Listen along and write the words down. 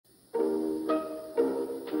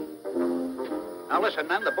Now, listen,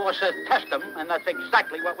 men, the boss says test them, and that's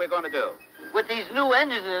exactly what we're going to do. With these new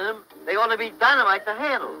engines in them, they ought to be dynamite to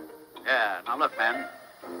handle. Yeah, now look, man.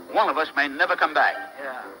 One of us may never come back.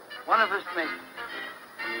 Yeah, one of us may...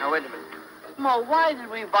 Now, wait a minute. Mo, why did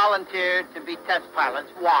we volunteer to be test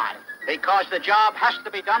pilots? Why? Because the job has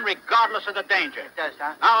to be done regardless of the danger. It does,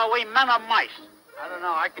 huh? Now, are we men or mice? I don't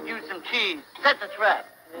know. I could use some cheese. Set the trap.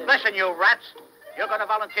 Yeah. Listen, you rats. You're going to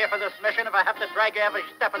volunteer for this mission if I have to drag you every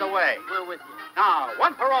step of the way. We're with you. Now,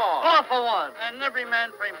 one for all. All for one. And every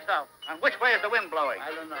man for himself. And which way is the wind blowing?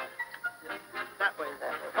 I don't know. That way,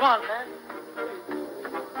 that way. Come on, man.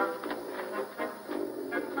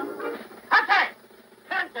 Contact!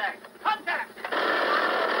 Contact! Contact!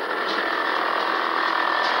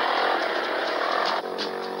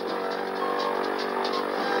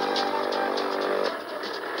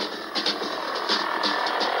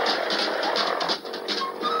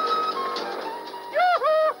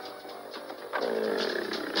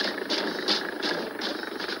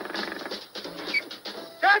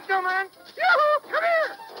 Gentlemen! Yoo-hoo! Come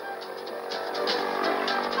here!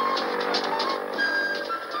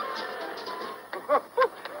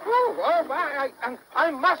 Oh, my,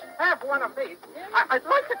 I must have one of these. I'd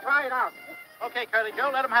like to try it out. Okay, Curly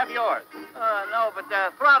Joe, let him have yours. No, but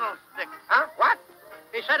the throttle stick. Huh? What?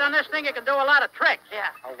 He said on this thing you can do a lot of tricks.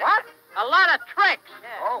 Yeah. A what? A lot of tricks.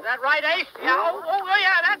 Yeah. Oh. Is that right, Ace? Yeah. Oh,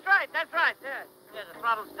 yeah, that's right. Yeah. Yeah, the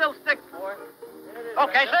throttle still sticks, boy.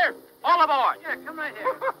 Okay, sir. All aboard. Yeah, come right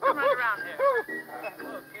here. Come right around here.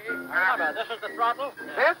 Okay. This is the throttle.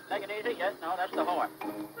 This? Take it easy. Yes, no, that's the horn.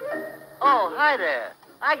 Oh, hi there.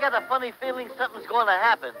 I got a funny feeling something's going to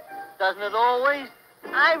happen. Doesn't it always?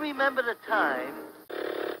 I remember the time.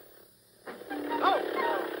 Oh.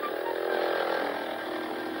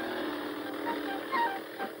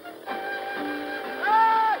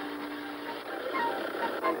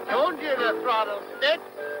 I told you the throttle stick.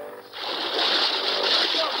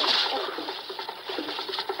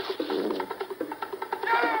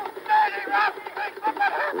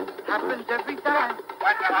 Happens every time.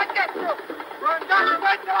 When will I get you? Run down.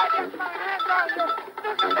 When till I get my hands on you?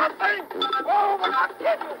 This is nothing. Oh, but I'll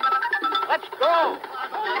kill you. Let's go.